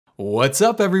What's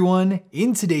up everyone?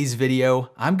 In today's video,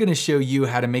 I'm going to show you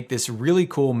how to make this really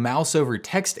cool mouse over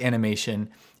text animation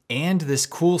and this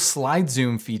cool slide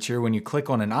zoom feature when you click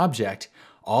on an object,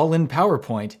 all in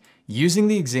PowerPoint, using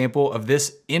the example of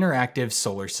this interactive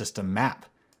solar system map.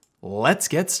 Let's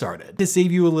get started. To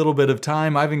save you a little bit of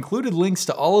time, I've included links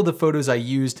to all of the photos I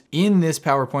used in this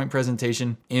PowerPoint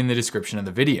presentation in the description of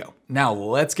the video. Now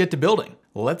let's get to building.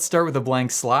 Let's start with a blank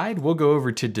slide. We'll go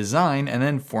over to design and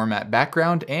then format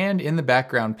background, and in the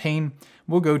background pane,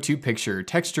 we'll go to picture or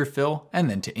texture fill and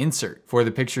then to insert. For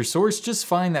the picture source, just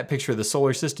find that picture of the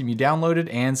solar system you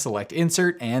downloaded and select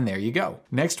insert, and there you go.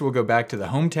 Next, we'll go back to the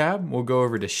home tab. We'll go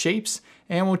over to shapes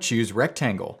and we'll choose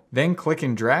rectangle. Then click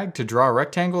and drag to draw a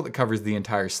rectangle that covers the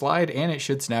entire slide, and it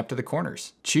should snap to the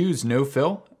corners. Choose no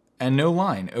fill and no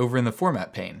line over in the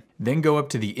format pane. Then go up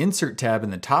to the insert tab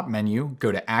in the top menu,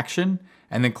 go to action,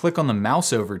 and then click on the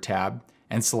mouse over tab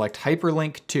and select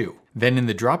hyperlink to. Then in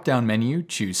the drop down menu,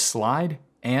 choose slide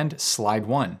and slide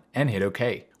 1 and hit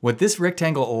OK. What this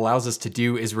rectangle allows us to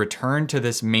do is return to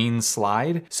this main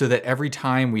slide so that every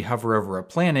time we hover over a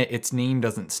planet, its name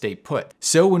doesn't stay put.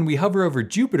 So when we hover over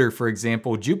Jupiter, for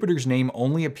example, Jupiter's name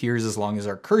only appears as long as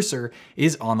our cursor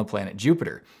is on the planet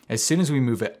Jupiter. As soon as we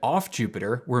move it off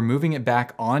Jupiter, we're moving it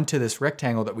back onto this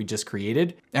rectangle that we just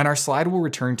created, and our slide will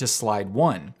return to slide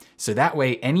 1. So that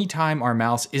way, anytime our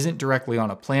mouse isn't directly on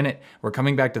a planet, we're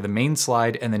coming back to the main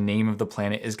slide and the name of the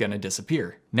planet is going to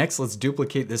disappear. Next, let's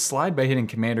duplicate this slide by hitting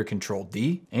Command or Control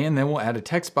D, and then we'll add a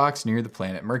text box near the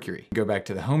planet Mercury. Go back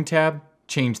to the Home tab,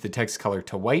 change the text color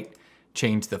to white,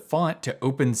 change the font to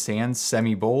Open Sans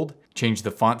semi-bold, change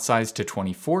the font size to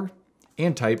 24,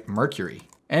 and type Mercury.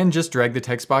 And just drag the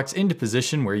text box into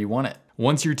position where you want it.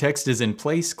 Once your text is in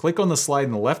place, click on the slide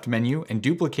in the left menu and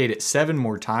duplicate it 7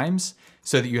 more times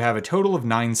so that you have a total of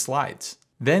 9 slides.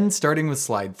 Then, starting with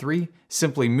slide 3,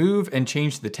 simply move and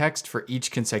change the text for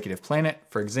each consecutive planet.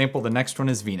 For example, the next one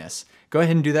is Venus. Go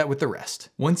ahead and do that with the rest.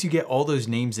 Once you get all those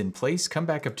names in place, come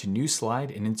back up to New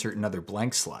Slide and insert another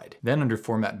blank slide. Then under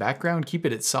Format Background, keep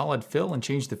it at Solid Fill and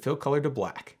change the fill color to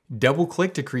black.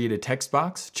 Double-click to create a text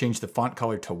box, change the font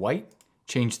color to white,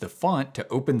 change the font to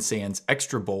Open Sans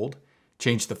Extra Bold,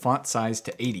 change the font size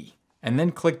to 80. And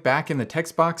then click back in the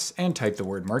text box and type the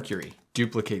word Mercury.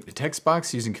 Duplicate the text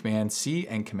box using Command C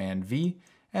and Command V,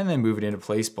 and then move it into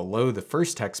place below the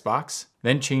first text box.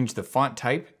 Then change the font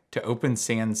type to Open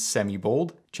Sans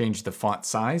Semi-Bold, change the font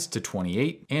size to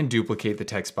 28, and duplicate the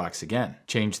text box again.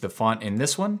 Change the font in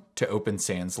this one to Open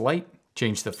Sans Light,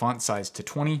 change the font size to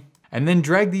 20, and then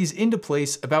drag these into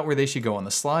place about where they should go on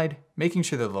the slide, making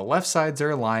sure that the left sides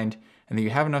are aligned and that you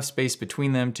have enough space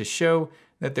between them to show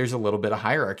that there's a little bit of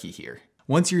hierarchy here.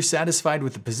 Once you're satisfied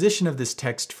with the position of this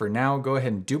text for now, go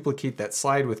ahead and duplicate that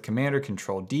slide with Command or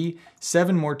Control D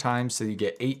 7 more times so you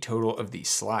get 8 total of these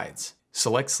slides.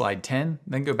 Select slide 10,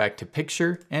 then go back to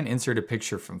Picture and insert a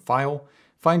picture from File.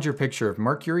 Find your picture of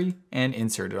Mercury and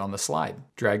insert it on the slide.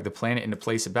 Drag the planet into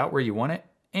place about where you want it,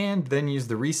 and then use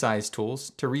the resize tools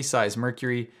to resize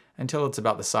Mercury until it's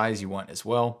about the size you want as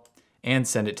well, and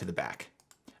send it to the back.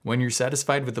 When you're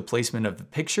satisfied with the placement of the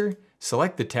picture,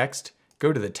 select the text,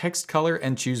 go to the text color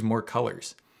and choose more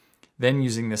colors. Then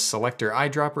using this selector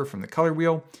eyedropper from the color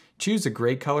wheel, choose a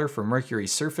gray color for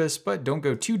Mercury's surface, but don't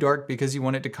go too dark because you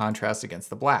want it to contrast against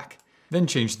the black. Then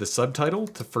change the subtitle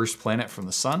to First Planet from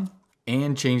the Sun,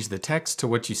 and change the text to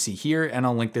what you see here, and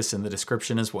I'll link this in the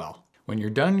description as well. When you're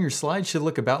done, your slide should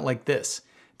look about like this.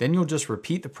 Then you'll just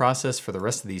repeat the process for the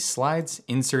rest of these slides,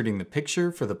 inserting the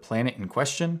picture for the planet in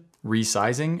question,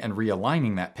 resizing and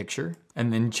realigning that picture,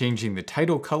 and then changing the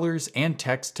title colors and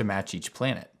text to match each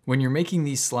planet. When you're making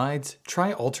these slides,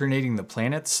 try alternating the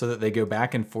planets so that they go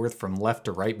back and forth from left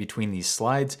to right between these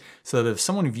slides, so that if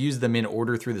someone views them in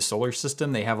order through the solar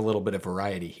system, they have a little bit of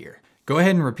variety here. Go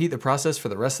ahead and repeat the process for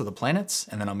the rest of the planets,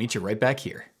 and then I'll meet you right back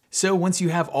here. So once you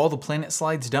have all the planet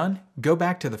slides done, go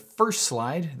back to the first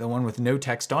slide, the one with no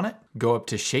text on it, go up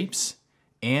to Shapes,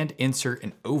 and insert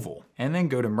an oval. And then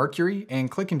go to Mercury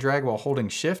and click and drag while holding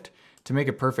Shift to make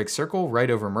a perfect circle right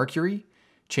over Mercury,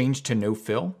 change to no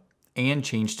fill, and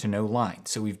change to no line.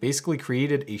 So we've basically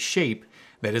created a shape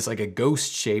that is like a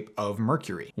ghost shape of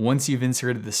Mercury. Once you've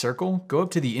inserted the circle, go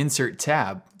up to the Insert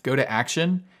tab, go to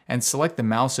Action, and select the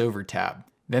Mouse Over tab.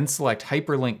 Then select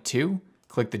Hyperlink to,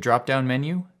 click the drop-down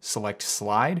menu, select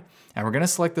Slide, and we're going to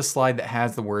select the slide that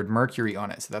has the word Mercury on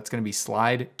it. So that's going to be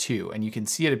Slide 2, and you can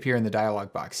see it appear in the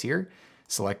dialog box here.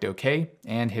 Select OK,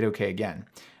 and hit OK again.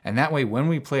 And that way, when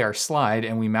we play our slide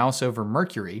and we mouse over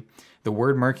Mercury, the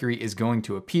word Mercury is going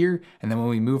to appear, and then when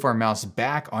we move our mouse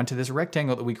back onto this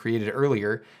rectangle that we created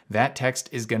earlier, that text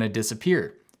is going to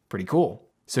disappear. Pretty cool.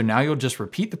 So now you'll just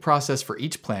repeat the process for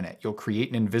each planet. You'll create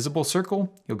an invisible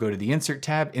circle, you'll go to the Insert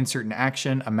tab, Insert an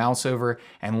Action, a mouse over,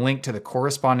 and link to the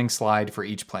corresponding slide for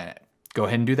each planet. Go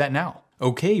ahead and do that now.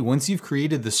 Okay, once you've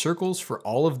created the circles for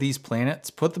all of these planets,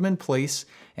 put them in place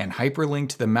and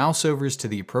hyperlink the mouse overs to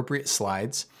the appropriate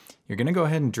slides. You're gonna go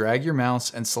ahead and drag your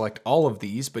mouse and select all of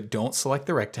these, but don't select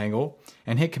the rectangle,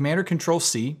 and hit Command or Control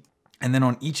C. And then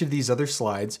on each of these other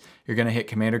slides, you're gonna hit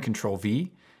Command or Control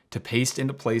V to paste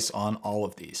into place on all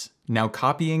of these. Now,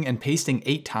 copying and pasting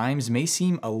 8 times may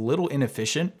seem a little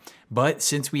inefficient, but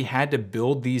since we had to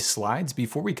build these slides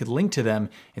before we could link to them,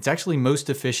 it's actually most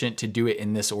efficient to do it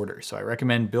in this order. So I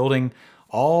recommend building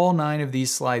all 9 of these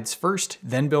slides first,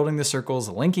 then building the circles,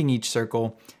 linking each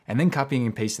circle, and then copying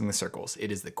and pasting the circles.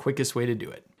 It is the quickest way to do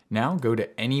it. Now go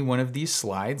to any one of these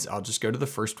slides. I'll just go to the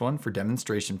first one for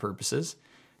demonstration purposes.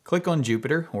 Click on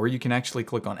Jupiter, or you can actually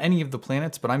click on any of the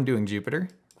planets, but I'm doing Jupiter.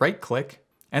 Right click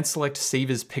and select Save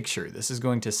as Picture. This is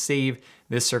going to save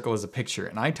this circle as a picture.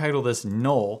 And I title this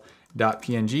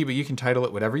null.png, but you can title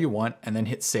it whatever you want and then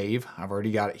hit save. I've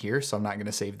already got it here, so I'm not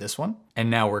gonna save this one. And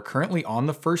now we're currently on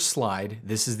the first slide.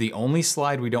 This is the only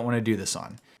slide we don't wanna do this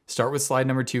on. Start with slide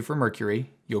number 2 for Mercury.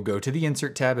 You'll go to the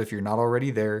Insert tab if you're not already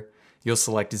there. You'll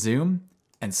select Zoom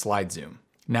and Slide Zoom.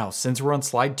 Now, since we're on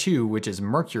slide 2, which is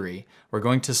Mercury, we're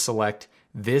going to select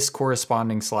this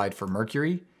corresponding slide for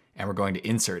Mercury, and we're going to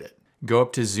insert it. Go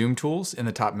up to Zoom Tools in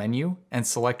the top menu and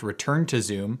select Return to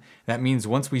Zoom. That means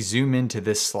once we zoom into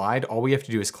this slide, all we have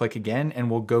to do is click again and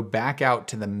we'll go back out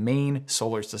to the main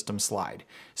solar system slide.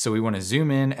 So we want to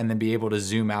zoom in and then be able to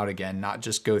zoom out again, not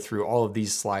just go through all of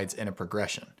these slides in a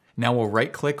progression. Now we'll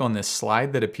right click on this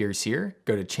slide that appears here,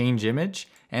 go to Change Image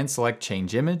and select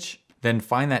Change Image. Then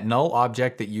find that null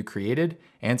object that you created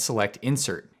and select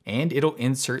Insert. And it'll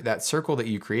insert that circle that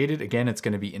you created. Again, it's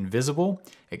going to be invisible,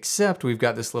 except we've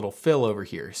got this little fill over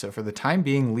here. So for the time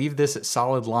being, leave this at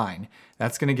solid line.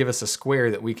 That's going to give us a square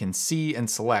that we can see and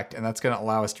select, and that's going to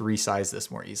allow us to resize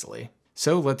this more easily.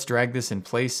 So let's drag this in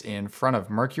place in front of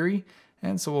Mercury.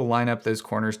 And so we'll line up those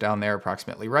corners down there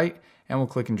approximately right, and we'll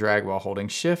click and drag while holding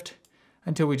Shift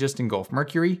until we just engulf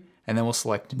Mercury, and then we'll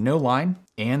select No Line,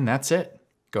 and that's it.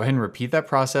 Go ahead and repeat that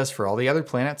process for all the other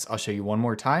planets. I'll show you one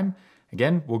more time.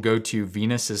 Again, we'll go to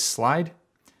Venus's slide,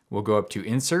 we'll go up to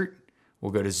Insert,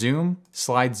 we'll go to Zoom,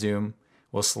 Slide Zoom,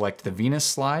 we'll select the Venus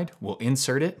slide, we'll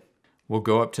insert it, we'll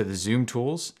go up to the Zoom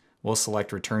Tools, we'll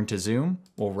select Return to Zoom,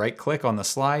 we'll right click on the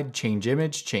slide, Change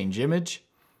Image,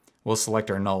 we'll select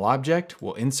our null object,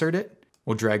 we'll insert it,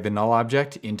 we'll drag the null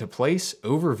object into place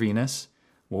over Venus,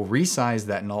 we'll resize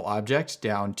that null object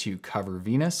down to cover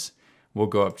Venus, we'll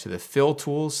go up to the Fill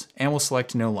Tools, and we'll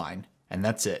select No Line. And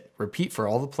that's it. Repeat for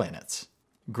all the planets.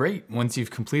 Great, once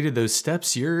you've completed those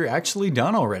steps, you're actually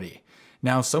done already.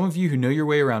 Now, some of you who know your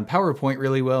way around PowerPoint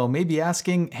really well may be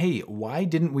asking, hey, why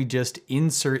didn't we just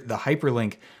insert the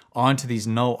hyperlink onto these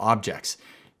null objects?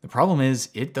 The problem is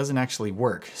it doesn't actually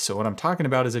work. So what I'm talking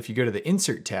about is if you go to the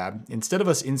Insert tab, instead of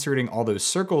us inserting all those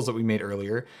circles that we made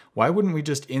earlier, why wouldn't we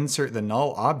just insert the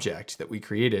null object that we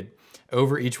created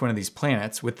over each one of these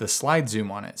planets with the slide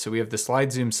zoom on it? So we have the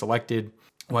slide zoom selected.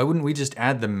 Why wouldn't we just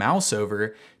add the mouse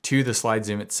over to the slide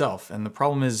zoom itself? And the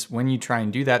problem is when you try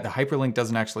and do that, the hyperlink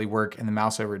doesn't actually work and the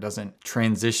mouse over doesn't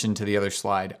transition to the other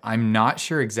slide. I'm not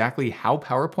sure exactly how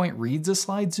PowerPoint reads a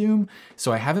slide zoom,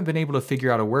 so I haven't been able to figure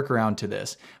out a workaround to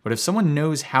this. But if someone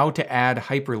knows how to add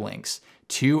hyperlinks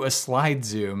to a slide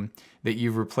zoom that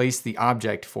you've replaced the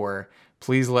object for,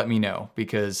 please let me know,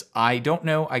 because I don't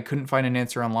know, I couldn't find an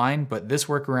answer online, but this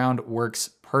workaround works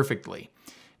perfectly.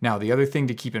 Now, the other thing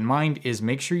to keep in mind is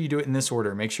make sure you do it in this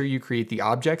order. Make sure you create the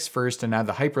objects first and add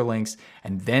the hyperlinks,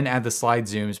 and then add the slide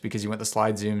zooms because you want the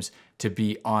slide zooms to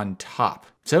be on top.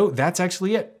 So that's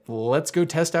actually it. Let's go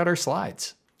test out our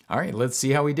slides. All right, let's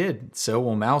see how we did. So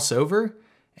we'll mouse over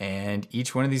and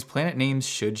each one of these planet names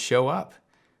should show up.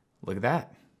 Look at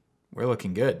that. We're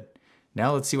looking good.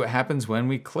 Now let's see what happens when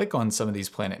we click on some of these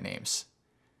planet names.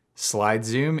 Slide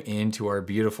zoom into our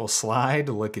beautiful slide.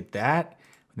 Look at that.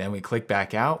 Then we click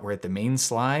back out. We're at the main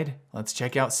slide. Let's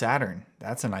check out Saturn.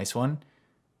 That's a nice one.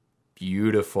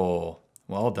 Beautiful.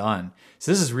 Well done.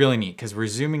 So this is really neat because we're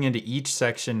zooming into each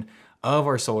section of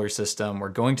our solar system. We're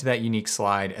going to that unique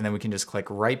slide, and then we can just click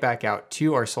right back out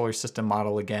to our solar system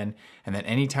model again. And then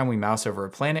anytime we mouse over a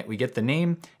planet, we get the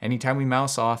name. Anytime we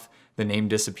mouse off, the name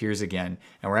disappears again.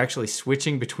 And we're actually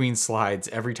switching between slides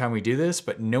every time we do this,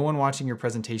 but no one watching your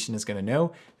presentation is going to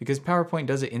know because PowerPoint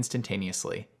does it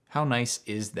instantaneously. How nice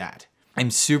is that?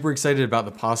 I'm super excited about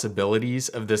the possibilities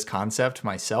of this concept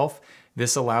myself.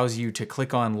 This allows you to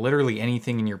click on literally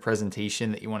anything in your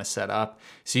presentation that you want to set up.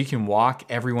 So you can walk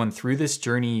everyone through this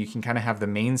journey. You can kind of have the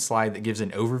main slide that gives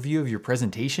an overview of your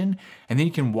presentation, and then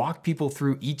you can walk people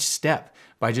through each step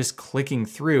by just clicking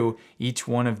through each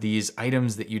one of these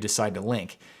items that you decide to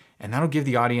link. And that'll give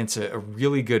the audience a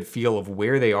really good feel of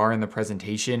where they are in the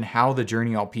presentation, how the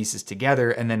journey all pieces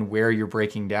together, and then where you're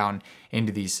breaking down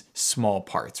into these small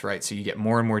parts, right? So you get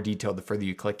more and more detailed the further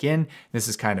you click in. This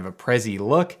is kind of a Prezi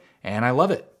look, and I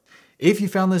love it. If you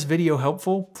found this video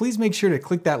helpful, please make sure to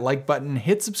click that like button,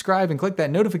 hit subscribe, and click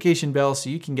that notification bell so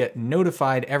you can get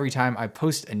notified every time I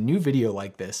post a new video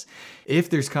like this. If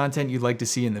there's content you'd like to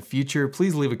see in the future,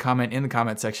 please leave a comment in the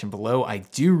comment section below. I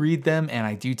do read them and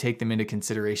I do take them into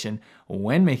consideration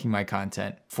when making my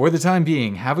content. For the time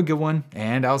being, have a good one,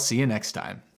 and I'll see you next time.